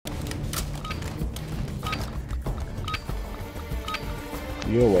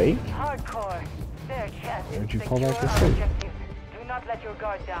You awake? Hardcore. Where'd you fall back to sleep? Do not let your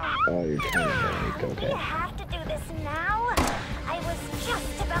guard down. Oh, you're trying to awake. Do you Okay. have to do this now? I was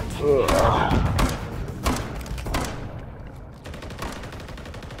just about to. Ugh.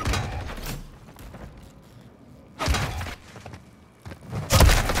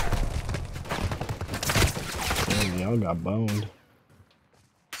 Damn, y'all got boned.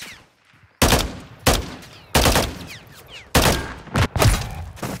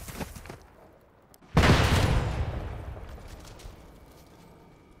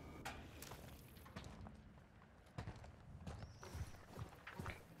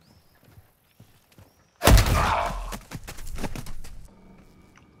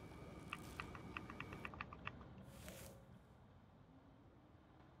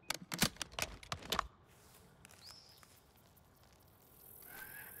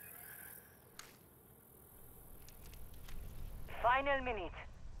 Final minute.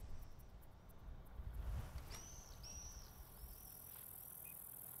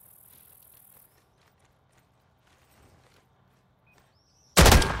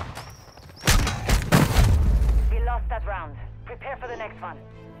 We lost that round. Prepare for the next one.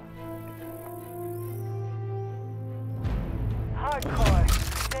 Hardcore.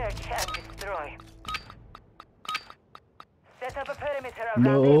 Search and destroy. Set up a perimeter around the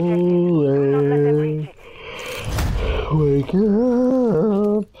objective. Do not let them reach it. Wake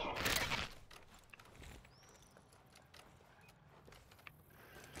up!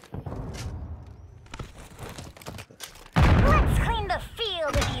 Let's clean the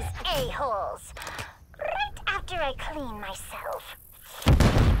field of these a-holes. Right after I clean myself.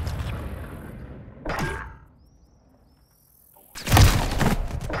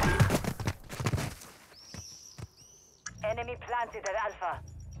 Enemy planted at Alpha.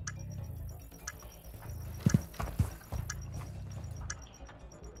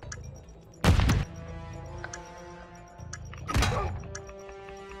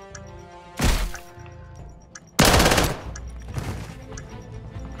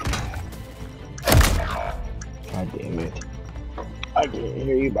 God damn it. I can't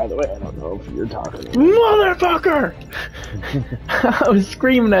hear you, by the way. I don't know if you're talking. Motherfucker! I was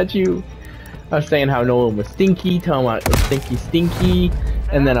screaming at you. I was saying how Nolan was stinky, telling him I was stinky,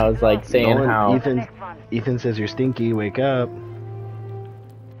 and then I was like saying Nolan, how Ethan says you're stinky. Wake up.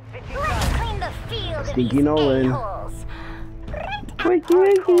 Let's clean the field Stinky of these Nolan. a-holes. wakey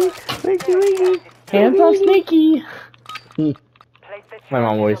wakey, wakey wakey, hands off Snaky. My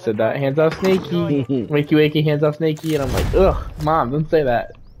mom always said that, hands off Snaky, wakey wakey, hands off Snaky, and I'm like, ugh, mom, don't say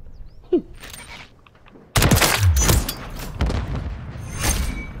that.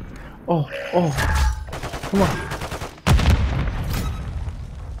 Oh, come on.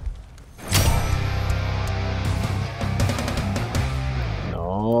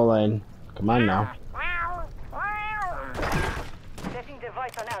 Nolan, come on now. Setting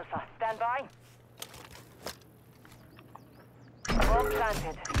device on Alpha. Stand by. Bomb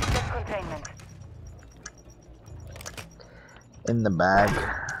planted. Set containment. In the bag.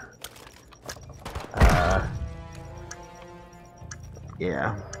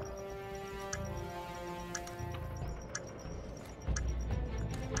 Yeah.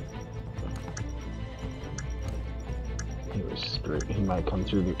 He was straight. He might come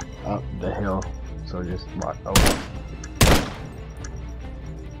through the up the hill. So just watch. Oh.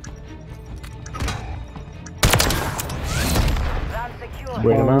 Round secure.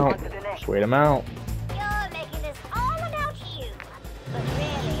 Wait him On out. to the next. Wait him out. You're making this all about you. But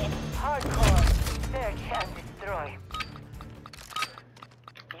really, it's Hardcore. Search and destroy.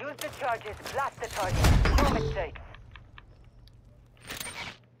 Use the charges. Blast the target. No mistakes.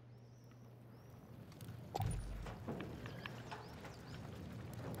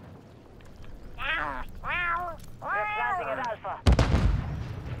 We're planting at Alpha.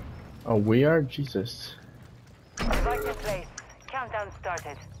 Oh, we are? Jesus. Device in place. Countdown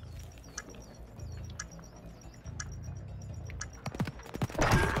started.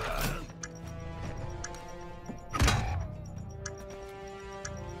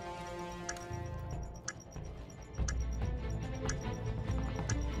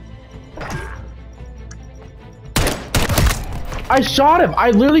 I shot him!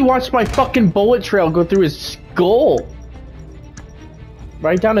 I literally watched my fucking bullet trail go through his skull.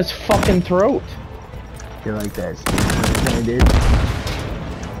 Right down his fucking throat. You like that? I did.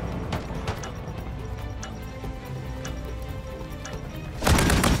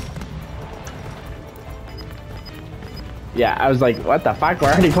 Yeah, I was like, what the fuck? We're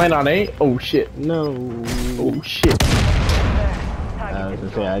already playing on 8? Oh shit. No. Oh shit. I was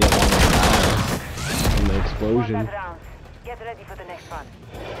gonna say I didn't want to die from the explosion. Get ready for the next one.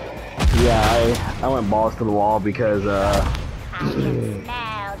 Yeah, I went balls to the wall because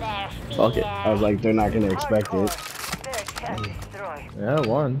Now they're Fuck it. I was like, they're not gonna expect it. Search and destroy. Yeah,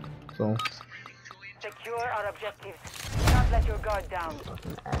 one. So Secure our objectives. Do not let your guard down.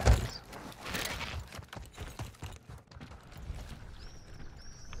 Fucking ass.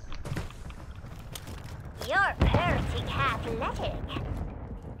 You're pretty athletic.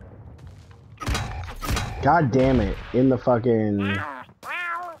 God damn it! In the fucking.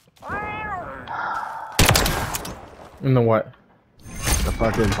 in the what? The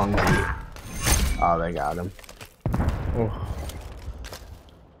fucking bunker. Oh, they got him. Oh.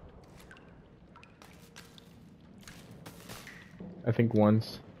 I think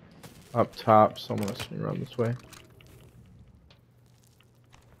one's up top, so I'm gonna swing around this way.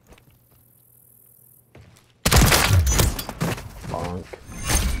 Bonk.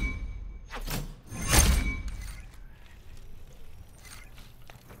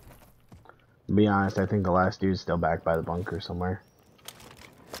 To be honest, I think the last dude's still back by the bunker somewhere.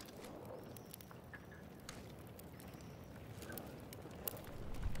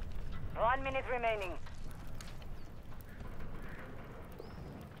 One minute remaining.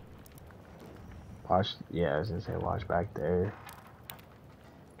 Watch, yeah, I was gonna say watch back there.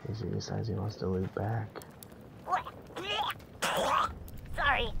 In case he decides he wants to loop back.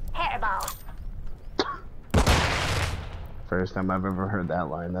 Sorry, hairball. First time I've ever heard that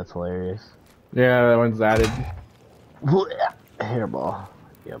line, that's hilarious. Yeah, that one's added. Hairball.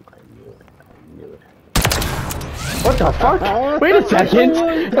 Yep, I knew it. I knew it. What the fuck? Wait a second!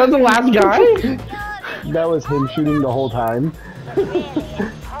 That was the last guy? That was him shooting the whole time.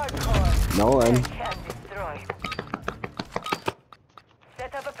 Hardcore. Nolan. Search and destroy.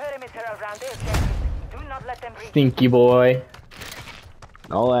 Set up a perimeter around the objectives. Do not let them breach. Stinky boy.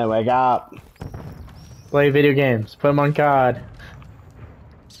 Nolan, wake up. Play video games. Put them on COD.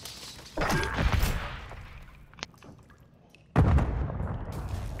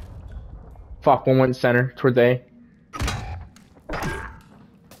 Fuck, one went center, towards A.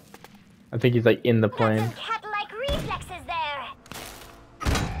 I think he's like in the plane. Some cat-like reflexes there.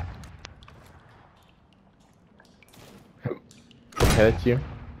 Okay, that's you.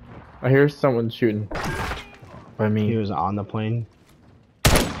 I hear someone shooting. By He me. was on the plane.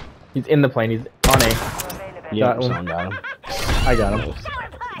 He's in the plane, he's on A. Available. Yep, Got one. someone got him. I got him.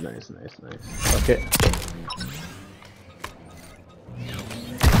 Nice, nice, nice. Okay.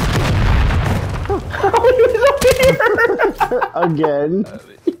 Oh, he was up here! Again.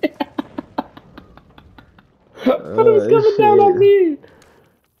 I thought it was coming down on me! You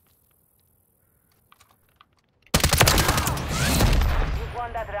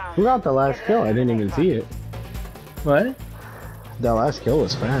won that round. Who got the last kill? I didn't even see it. What? That last kill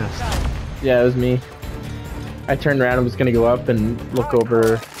was fast. Yeah, it was me. I turned around and was gonna go up and look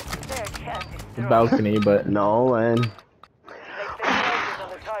over Search and the destroy. balcony, but Nolan. Place the explosives on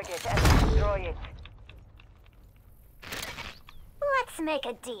the target and destroy it. Let's make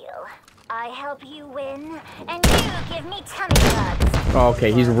a deal. I help you win, and you give me tummy bugs. oh,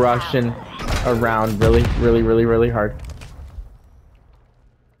 okay, he's rushing around really hard.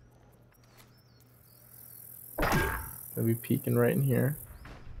 He'll be peeking right in here.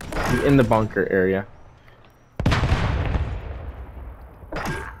 He's in the bunker area.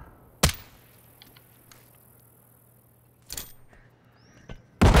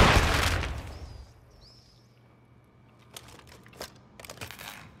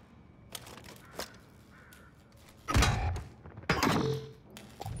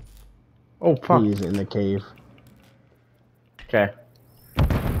 Oh fuck. He's in the cave. Okay.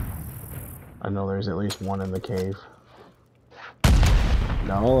 I know there's at least one in the cave.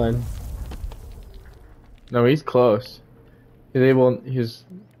 Nolan. No, he's close. He's able. He's.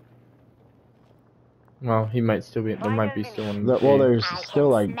 Well, he might still be. There might be still one. in the Well, cave. there's I still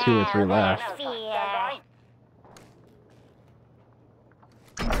can like 2 or 3 smell left. their fear.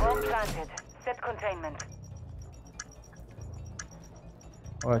 Bomb planted. Set containment.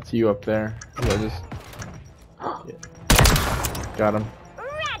 Oh, that's you up there. Oh, I just. Yeah. Got him.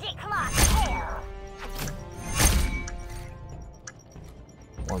 Radiclock kill.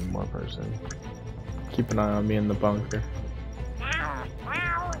 One more person. Keep an eye on me in the bunker.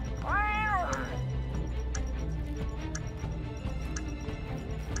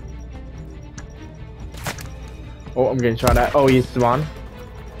 Oh, I'm getting shot at. Oh, he's spawned.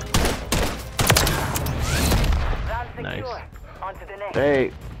 Round secure. Nice. On to the next.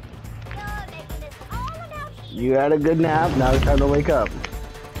 Hey, You're making this all about you. you had a good nap. Now it's time to wake up.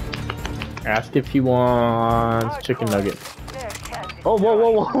 Ask if he wants chicken Hardcore. nuggets. Search and Oh, whoa,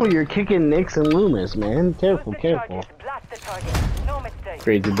 destroy. whoa, whoa. You're kicking Nix and Loomis, man. Careful, Use the careful. charges. Blast the target. No mistake.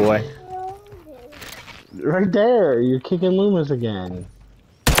 Crazy boy. Right there, you're kicking Loomis again.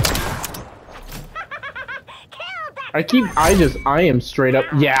 I am straight up,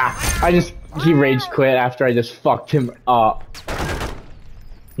 yeah. He rage quit after I just fucked him up.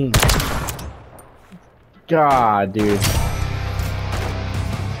 God, dude.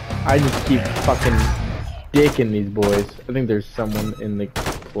 I just keep fucking dicking these boys. I think there's someone in the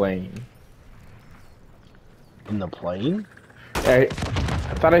plane. In the plane? I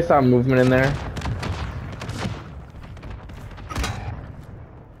thought I saw movement in there.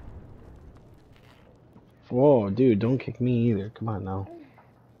 Whoa, dude, don't kick me either. Come on now.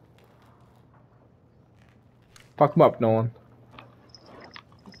 Fuck him up, Nolan.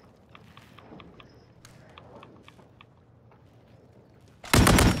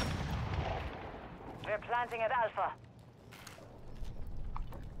 We're planting at Alpha.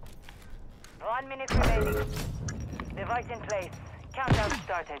 1 minute remaining. Device in place. Countdown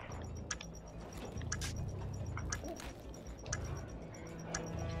started.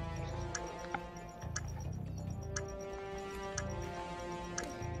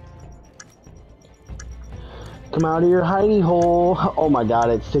 Come out of your hidey hole. Oh my god,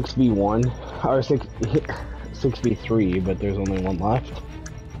 it's 6v1. Or 6v3, but there's only one left.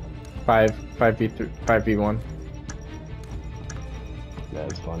 5v1.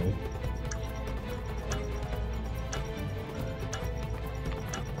 That's funny.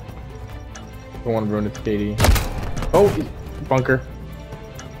 Don't want to ruin its KD. Oh, bunker.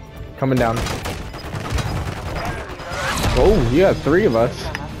 Coming down. Oh, you got 3 of us.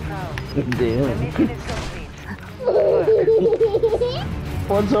 Damn. Mission is complete.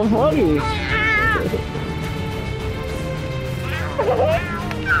 What's so funny?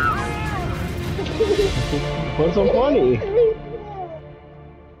 What's so funny?